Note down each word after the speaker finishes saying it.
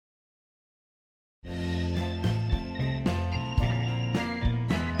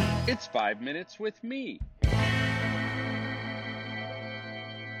It's 5 minutes with me.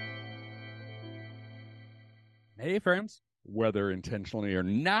 Hey, friends. Whether intentionally or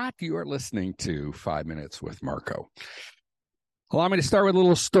not, you are listening to 5 Minutes with Marco. Allow me to start with a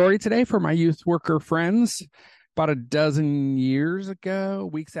little story today for my youth worker friends. About a dozen years ago,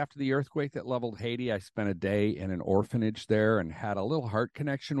 weeks after the earthquake that leveled Haiti, I spent a day in an orphanage there and had a little heart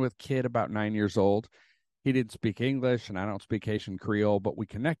connection with a kid about 9 years old. He didn't speak English, and I don't speak Haitian Creole, but we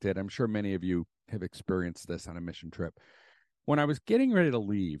connected. I'm sure many of you have experienced this on a mission trip. When I was getting ready to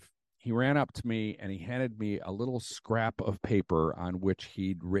leave, he ran up to me and he handed me a little scrap of paper on which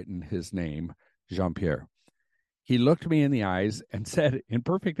he'd written his name, Jean-Pierre. He looked me in the eyes and said in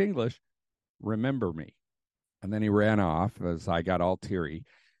perfect English, "Remember me." And then he ran off as I got all teary.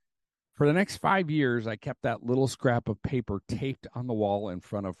 For the next 5 years, I kept that little scrap of paper taped on the wall in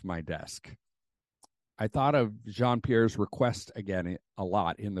front of my desk. I thought of Jean-Pierre's request again a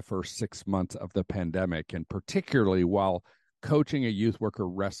lot in the first 6 months of the pandemic, and particularly while coaching a youth worker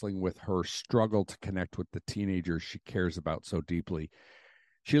wrestling with her struggle to connect with the teenagers she cares about so deeply.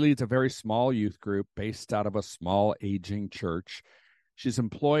 She leads a very small youth group based out of a small aging church. She's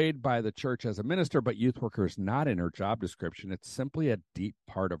employed by the church as a minister, but youth worker is not in her job description. It's simply a deep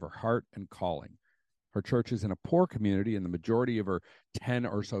part of her heart and calling. Her church is in a poor community, and the majority of her 10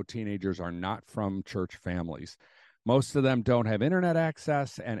 or so teenagers are not from church families. Most of them don't have internet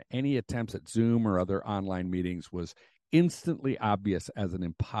access, and any attempts at Zoom or other online meetings was instantly obvious as an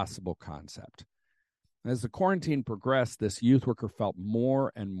impossible concept. As the quarantine progressed, this youth worker felt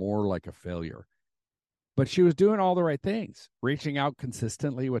more and more like a failure. But she was doing all the right things, reaching out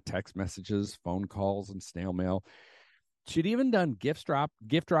consistently with text messages, phone calls, and snail mail. She'd even done gift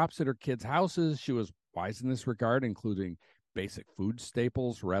drops at her kids' houses. She was wise in this regard, including basic food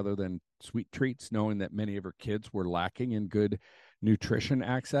staples rather than sweet treats, knowing that many of her kids were lacking in good nutrition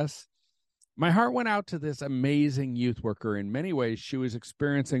access. My heart went out to this amazing youth worker. In many ways, she was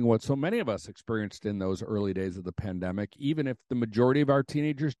experiencing what so many of us experienced in those early days of the pandemic, even if the majority of our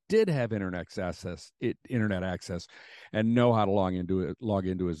teenagers did have internet access and know how to log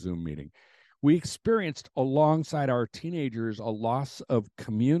into a Zoom meeting. We experienced alongside our teenagers a loss of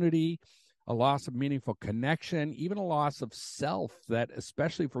community, a loss of meaningful connection, even a loss of self that,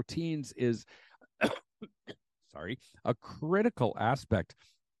 especially for teens, is a critical aspect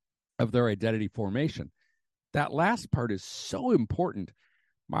of their identity formation. That last part is so important.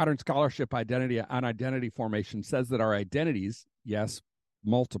 Modern scholarship on identity formation says that our identities, yes,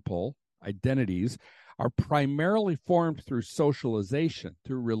 multiple identities, are primarily formed through socialization,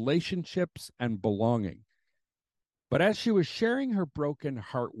 through relationships and belonging. But as she was sharing her broken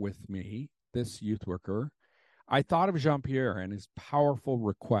heart with me, this youth worker, I thought of Jean-Pierre and his powerful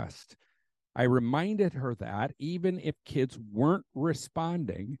request. I reminded her that even if kids weren't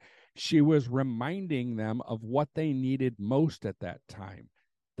responding, she was reminding them of what they needed most at that time,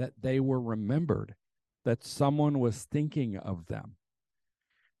 that they were remembered, that someone was thinking of them.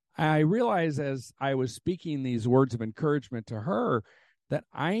 I realized as I was speaking these words of encouragement to her that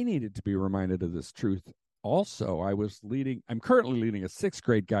I needed to be reminded of this truth. Also, I'm currently leading a 6th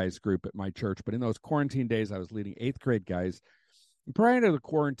grade guys group at my church, but in those quarantine days, I was leading 8th grade guys. Prior to the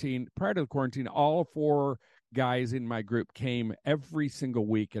quarantine, all 4 guys in my group came every single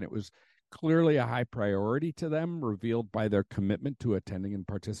week, and it was clearly a high priority to them, revealed by their commitment to attending and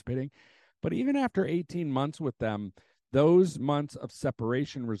participating. But even after 18 months with them, those months of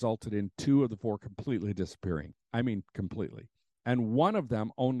separation resulted in 2 of the 4 completely disappearing. I mean, completely. And one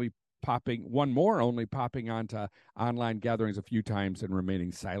more only popping onto online gatherings a few times and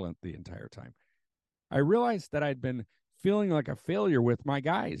remaining silent the entire time. I realized that I'd been feeling like a failure with my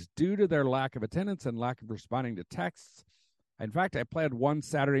guys due to their lack of attendance and lack of responding to texts. In fact, I planned one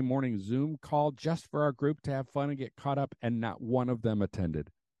Saturday morning Zoom call just for our group to have fun and get caught up, and not one of them attended.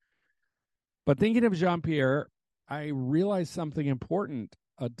 But thinking of Jean-Pierre, I realized something important.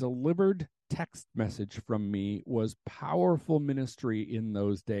 A delivered text message from me was powerful ministry in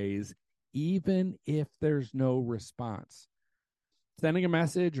those days, even if there's no response. Sending a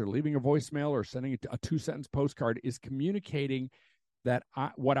message or leaving a voicemail or sending a 2-sentence postcard is communicating that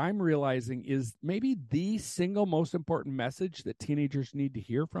what I'm realizing is maybe the single most important message that teenagers need to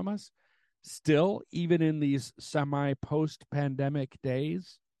hear from us. Still, even in these semi-post-pandemic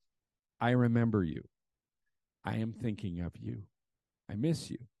days, I remember you. I am thinking of you. I miss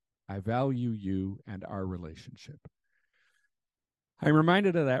you. I value you and our relationship. I'm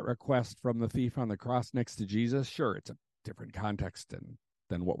reminded of that request from the thief on the cross next to Jesus. Sure, it's a different context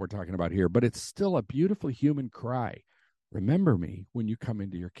than what we're talking about here, but it's still a beautiful human cry. Remember me when you come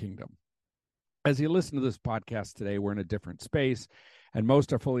into your kingdom. As you listen to this podcast today, we're in a different space, and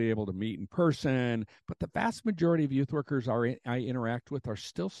most are fully able to meet in person. But the vast majority of youth workers I interact with are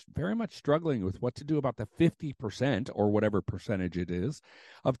still very much struggling with what to do about the 50% or whatever percentage it is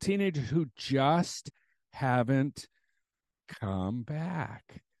of teenagers who just haven't come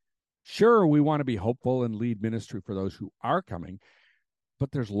back. Sure, we want to be hopeful and lead ministry for those who are coming,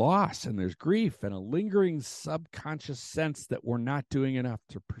 but there's loss and there's grief and a lingering subconscious sense that we're not doing enough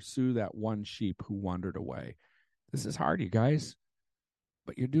to pursue that one sheep who wandered away. This is hard, you guys,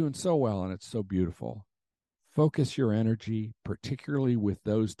 but you're doing so well and it's so beautiful. Focus your energy, particularly with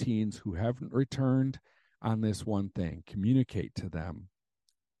those teens who haven't returned, on this one thing. Communicate to them,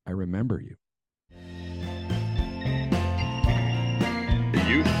 I remember you. The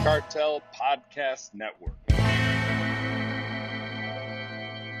Youth Cartel Podcast Network.